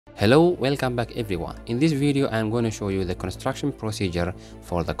Hello, welcome back everyone. In this video I'm going to show you the construction procedure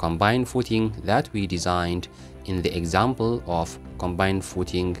for the combined footing that we designed in the example of combined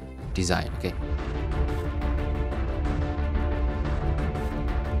footing design. Okay.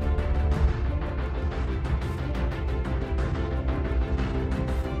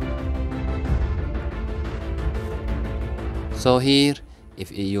 So here,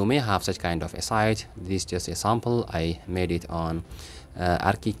 if you may have such kind of a site, this is just a sample. I made it on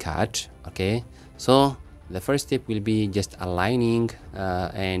ArchiCAD. Okay, so the first step will be just aligning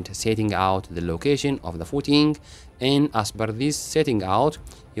and setting out the location of the footing, and as per this setting out,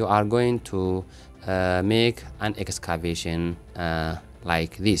 you are going to make an excavation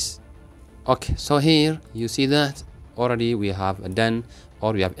like this. Okay, so here you see that already we have done,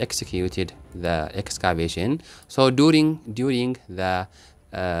 or we have executed the excavation. So during the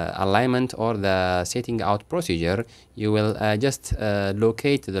alignment or the setting out procedure, you will just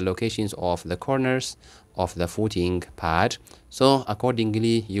locate the locations of the corners of the footing pad. So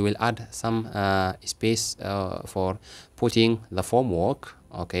accordingly you will add some space for putting the formwork.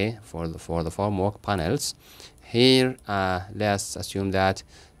 Okay, for the formwork panels. Here let's assume that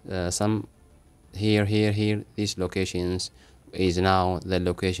some here these locations is now the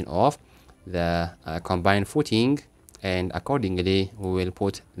location of the combined footing, and accordingly we will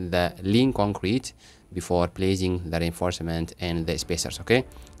put the lean concrete before placing the reinforcement and the spacers. Okay,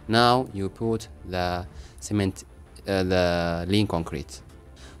 now you put the cement, the lean concrete.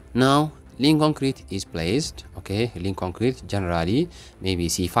 Now lean concrete is placed. Okay, lean concrete generally maybe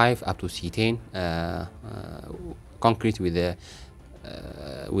C5 up to C10 concrete with the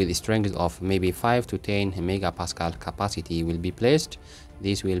strength of maybe 5 to 10 megapascal capacity will be placed.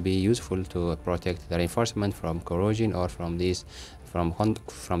 This will be useful to protect the reinforcement from corrosion or from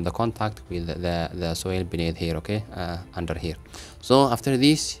the contact with the soil beneath here. Okay, under here. So after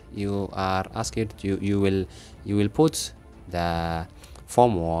this you are asked you will put the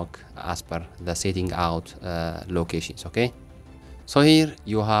formwork as per the setting out locations. Okay, so here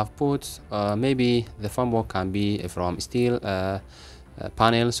you have put maybe the formwork can be from steel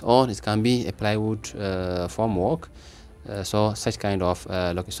panels, or it can be a plywood formwork. So such kind of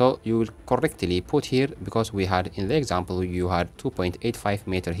look. So you will correctly put here, because we had in the example you had 2.85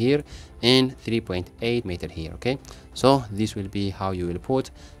 meter here and 3.8 meter here. Okay, so this will be how you will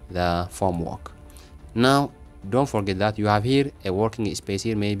put the formwork. Now don't forget that you have here a working space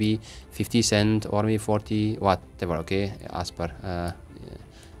here, maybe 50 cent or maybe 40, whatever. Okay, as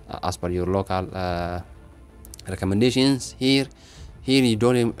per your local recommendations. Here you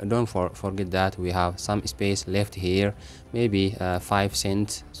don't forget that we have some space left here, maybe 5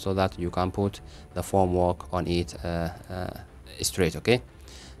 cents, so that you can put the formwork on it straight. Okay,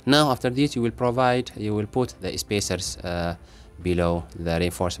 now after this you will put the spacers below the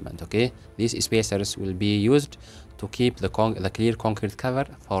reinforcement. Okay, these spacers will be used to keep the clear concrete cover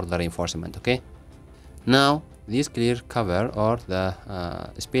for the reinforcement. Okay, now this clear cover or the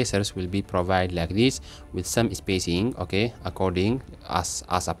spacers will be provided like this with some spacing. Okay, according as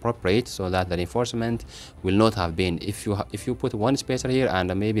appropriate, so that the reinforcement will not have bend. If you put one spacer here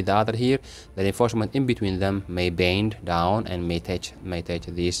and maybe the other here, the reinforcement in between them may bend down and may touch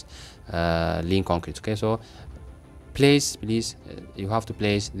this lean concrete. Okay, so please you have to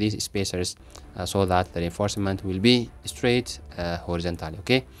place these spacers so that the reinforcement will be straight horizontally.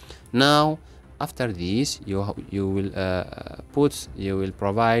 Okay, now after this you will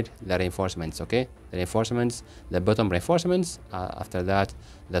provide the reinforcements. Okay, the reinforcements, the bottom reinforcements, after that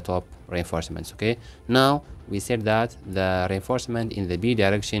the top reinforcements. Okay, now we said that the reinforcement in the B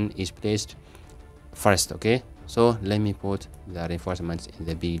direction is placed first. Okay, so let me put the reinforcements in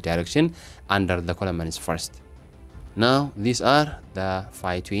the B direction under the columns first. Now these are the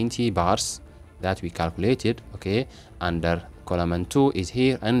 520 bars that we calculated. Okay, under column 2 is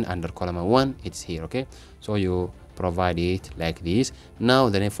here, and under column 1 it's here. Okay, so you provide it like this. Now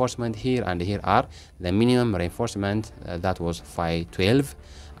the reinforcement here and here are the minimum reinforcement that was 512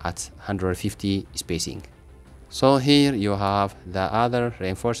 at 150 spacing. So here you have the other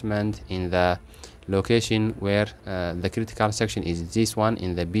reinforcement in the location where the critical section is this one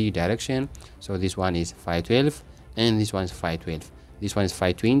in the B direction. So this one is 512 and this one is 512. This one is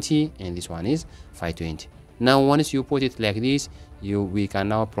 520 and this one is 520. Now once you put it like this, we can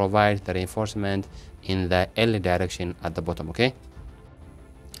now provide the reinforcement in the L direction at the bottom. Okay,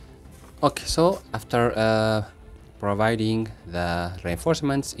 so after providing the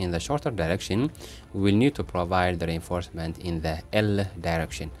reinforcements in the shorter direction, we will need to provide the reinforcement in the L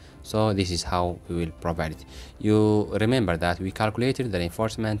direction. So this is how we will provide it. You remember that we calculated the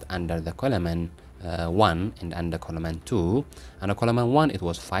reinforcement under the column 1 and under column 2. Under column 1 it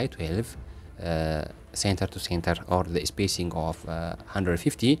was 512 center to center, or the spacing of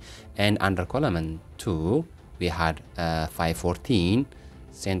 150, and under column 2 we had 514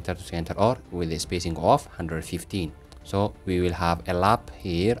 center to center, or with the spacing of 115. So we will have a lap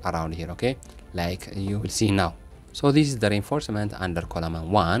here around here, okay, like you will see now. So this is the reinforcement under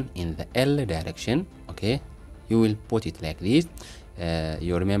column 1 in the L direction, okay. You will put it like this.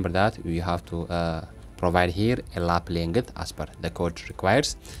 You remember that you have to provide here a lap length as per the code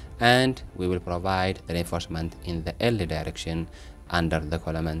requires, and we will provide the reinforcement in the L direction under the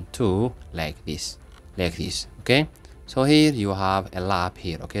column 2 like this, okay. So here you have a lap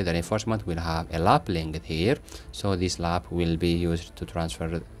here, okay. The reinforcement will have a lap length here, so this lap will be used to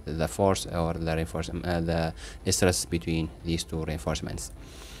transfer the force or the reinforcement, the stress between these two reinforcements.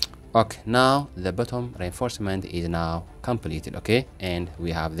 Okay, now the bottom reinforcement is now completed, okay, and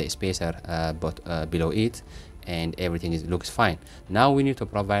we have the spacer below it, and everything looks fine. Now we need to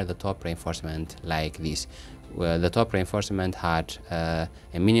provide the top reinforcement like this. The top reinforcement had a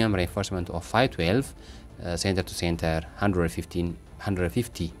minimum reinforcement of 512 center to center,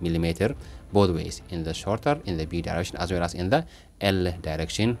 150 millimeter both ways, in the shorter in the B direction as well as in the L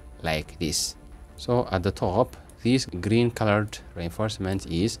direction like this. So at the top, this green colored reinforcement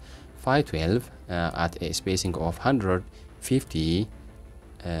is 512 at a spacing of 150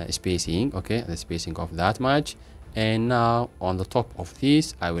 spacing, okay, the spacing of that much. And now on the top of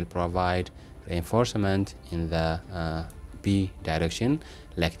this I will provide reinforcement in the B direction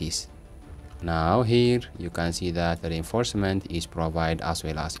like this. Now here you can see that the reinforcement is provided as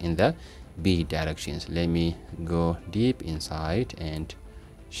well as in the B directions. Let me go deep inside and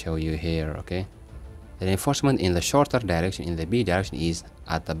show you here, okay. The reinforcement in the shorter direction in the B direction is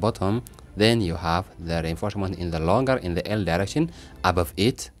at the bottom. Then you have the reinforcement in the longer in the L direction above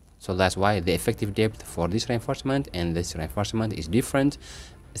it. So that's why the effective depth for this reinforcement and this reinforcement is different.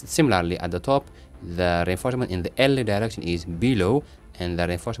 Similarly, at the top, the reinforcement in the L direction is below, and the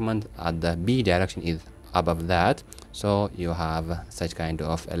reinforcement at the B direction is above that. So you have such kind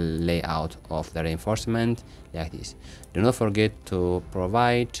of a layout of the reinforcement like this. Do not forget to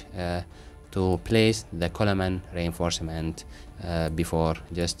provide to place the column reinforcement before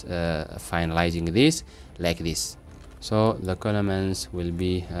just finalizing this like this. So the columns will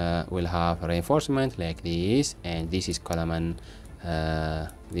be will have reinforcement like this, and this is column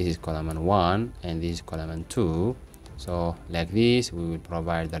 1 and this is column 2. So like this we will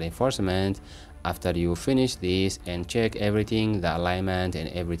provide the reinforcement. After you finish this and check everything, the alignment and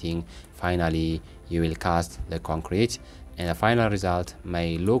everything, finally you will cast the concrete, and the final result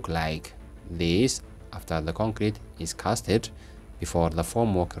may look like this after the concrete is casted before the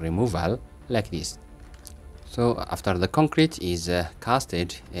formwork removal like this. So after the concrete is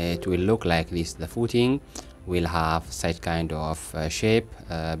casted, it will look like this. The footing will have such kind of shape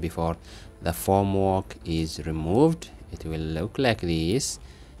before the formwork is removed. It will look like this,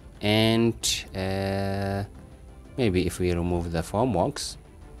 and maybe if we remove the formworks,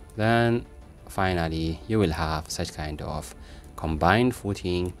 then finally you will have such kind of combined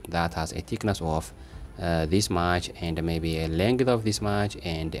footing that has a thickness of this much, and maybe a length of this much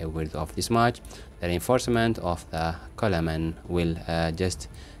and a width of this much. The reinforcement of the column will just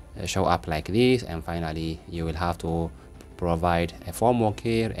show up like this, and finally you will have to provide a formwork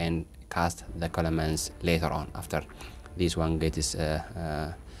here and cast the columns later on after this one gets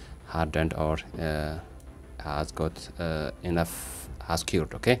hardened or has got enough, has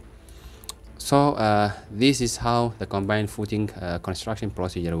cured, okay. So this is how the combined footing construction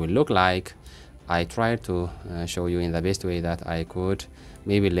procedure will look like. I tried to show you in the best way that I could.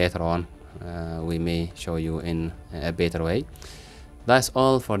 Maybe later on we may show you in a better way. That's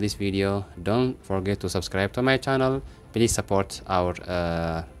all for this video. Don't forget to subscribe to my channel. Please support our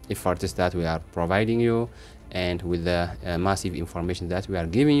efforts that we are providing you, and with the massive information that we are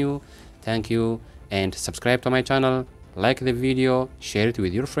giving you. Thank you, and subscribe to my channel, like the video, share it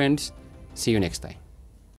with your friends. See you next time.